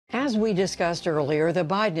As we discussed earlier, the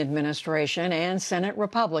Biden administration and Senate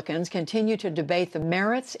Republicans continue to debate the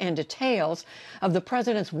merits and details of the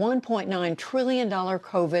president's $1.9 trillion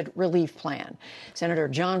COVID relief plan. Senator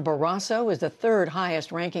John Barrasso is the third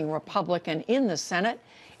highest ranking Republican in the Senate,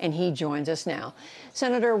 and he joins us now.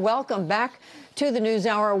 Senator, welcome back to the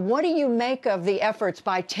NewsHour. What do you make of the efforts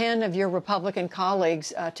by 10 of your Republican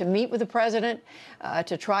colleagues to meet with the president,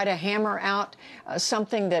 to try to hammer out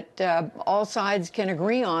something that all sides can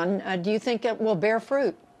agree on? Do you think it will bear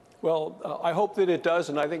fruit? Well, I hope that it does,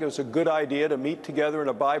 and I think it was a good idea to meet together in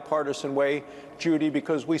a bipartisan way, Judy,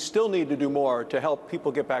 because we still need to do more to help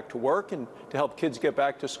people get back to work and to help kids get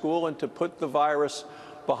back to school and to put the virus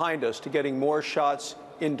behind us, to getting more shots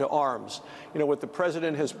into arms. You know, what the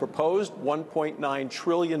president has proposed, $1.9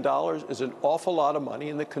 trillion, is an awful lot of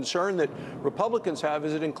money. And the concern that Republicans have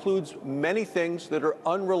is it includes many things that are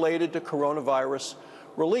unrelated to coronavirus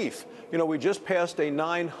relief. You know, we just passed a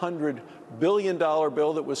 $900 billion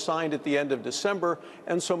bill that was signed at the end of December,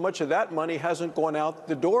 and so much of that money hasn't gone out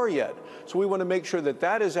the door yet. So we want to make sure that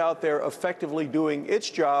that is out there effectively doing its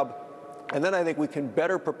job, and then I think we can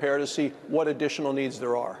better prepare to see what additional needs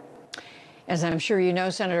there are. As I'm sure you know,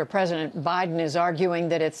 Senator, President Biden is arguing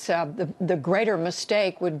that it's the greater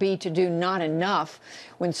mistake would be to do not enough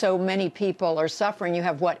when so many people are suffering. You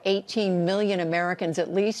have, what, 18 million Americans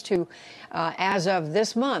at least who, as of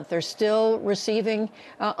this month, are still receiving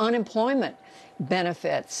unemployment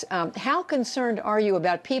benefits. How concerned are you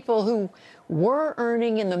about people who were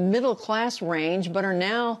earning in the middle class range but are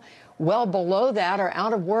now well below that or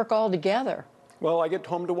out of work altogether? Well, I get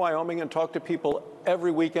home to Wyoming and talk to people every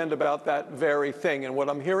weekend about that very thing. And what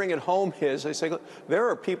I'm hearing at home is, they say, look, there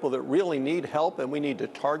are people that really need help, and we need to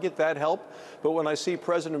target that help. But when I see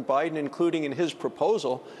President Biden, including in his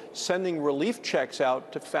proposal, sending relief checks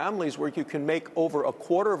out to families where you can make over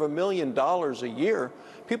 $250,000 a year,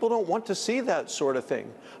 people don't want to see that sort of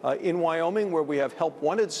thing. In Wyoming, where we have help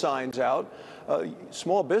wanted signs out,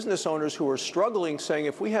 small business owners who are struggling saying,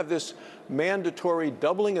 if we have this mandatory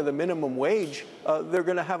doubling of the minimum wage, they're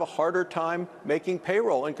going to have a harder time making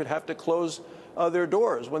payroll and could have to close their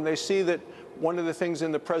doors. When they see that one of the things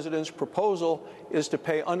in the president's proposal is to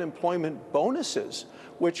pay unemployment bonuses,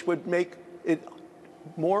 which would make it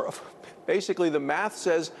more, basically the math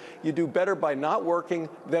says you do better by not working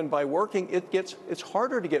than by working. It's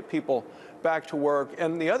harder to get people back to work.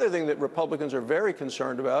 And the other thing that Republicans are very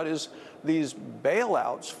concerned about is these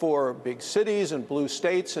bailouts for big cities and blue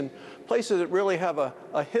states and places that really have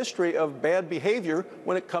a history of bad behavior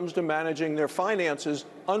when it comes to managing their finances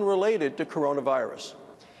unrelated to coronavirus.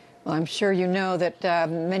 Well, I'm sure you know that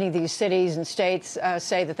many of these cities and states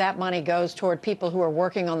say that that money goes toward people who are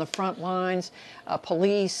working on the front lines,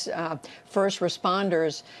 police, first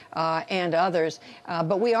responders, and others.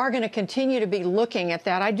 But we are going to continue to be looking at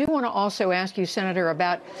that. I do want to also ask you, Senator,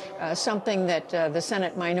 about something that the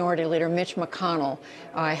Senate Minority Leader Mitch McConnell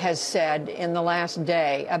has said in the last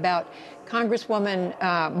day about Congresswoman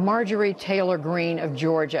Marjorie Taylor Greene of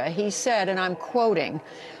Georgia. He said, and I'm quoting,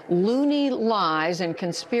 "Loony lies and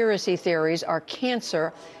conspiracy theories are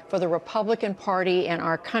cancer for the Republican Party and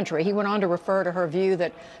our country." He went on to refer to her view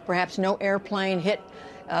that perhaps no airplane hit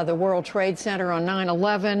the World Trade Center on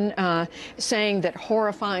 9/11, saying that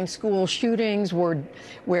horrifying school shootings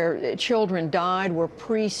where children died were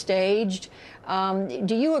pre-staged.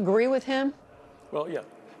 Do you agree with him? Well, yeah.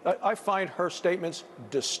 I find her statements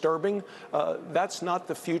disturbing. That's not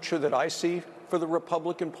the future that I see for the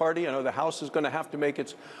Republican Party. I know the House is going to have to make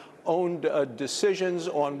its own decisions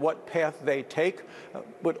on what path they take,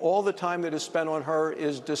 but all the time that is spent on her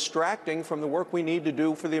is distracting from the work we need to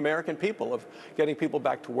do for the American people, of getting people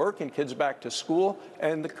back to work and kids back to school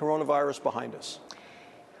and the coronavirus behind us.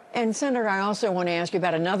 And, Senator, I also want to ask you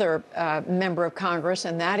about another member of Congress,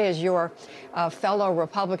 and that is your fellow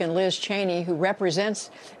Republican Liz Cheney, who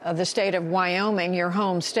represents the state of Wyoming, your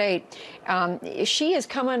home state. She has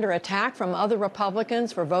come under attack from other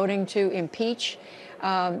Republicans for voting to impeach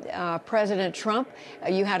President Trump.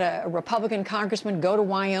 You had a Republican congressman go to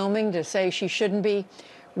Wyoming to say she shouldn't be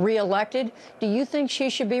reelected. Do you think she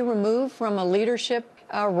should be removed from a leadership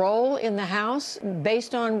role in the House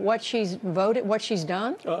based on what she's voted, what she's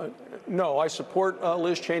done? No, I support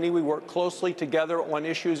Liz Cheney. We work closely together on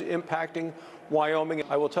issues impacting Wyoming.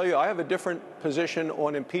 I will tell you, I have a different position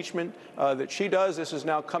on impeachment that she does. This is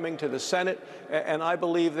now coming to the Senate, and I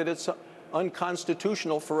believe that it's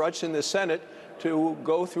unconstitutional for us in the Senate to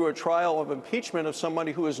go through a trial of impeachment of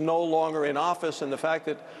somebody who is no longer in office, and the fact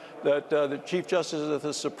that the Chief Justice of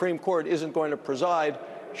the Supreme Court isn't going to preside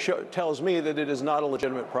tells me that it is not a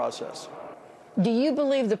legitimate process. Do you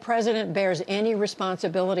believe the president bears any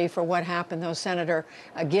responsibility for what happened, though, Senator,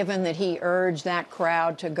 given that he urged that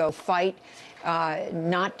crowd to go fight,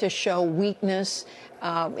 not to show weakness?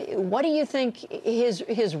 What do you think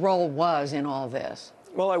his role was in all this?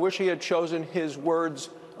 Well, I wish he had chosen his words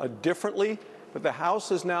differently. But the House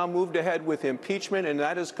has now moved ahead with impeachment, and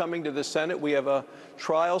that is coming to the Senate. We have a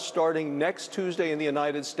trial starting next Tuesday in the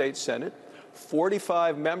United States Senate.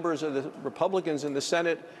 45 members of the Republicans in the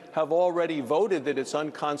Senate have already voted that it's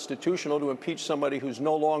unconstitutional to impeach somebody who's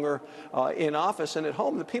no longer in office. And at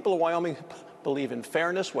home, the people of Wyoming believe in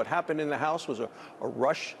fairness. What happened in the House was a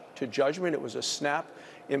rush to judgment. It was a snap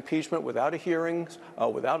impeachment without a hearing,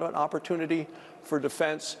 without an opportunity for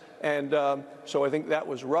defense. And so I think that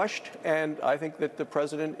was rushed, and I think that the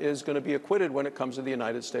president is going to be acquitted when it comes to the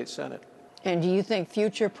United States Senate. And do you think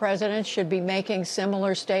future presidents should be making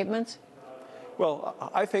similar statements? Well,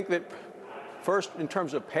 I think that first, in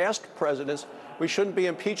terms of past presidents, we shouldn't be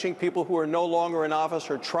impeaching people who are no longer in office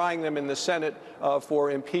or trying them in the Senate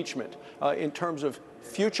for impeachment. In terms of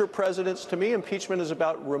future presidents, to me, impeachment is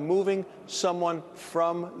about removing someone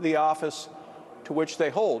from the office to which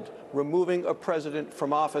they hold. Removing a president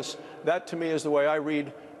from office, that to me is the way I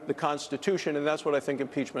read the Constitution, and that's what I think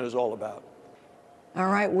impeachment is all about. All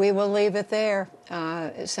right, we will leave it there.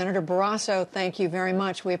 Senator Barrasso, thank you very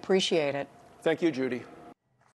much. We appreciate it. Thank you, Judy.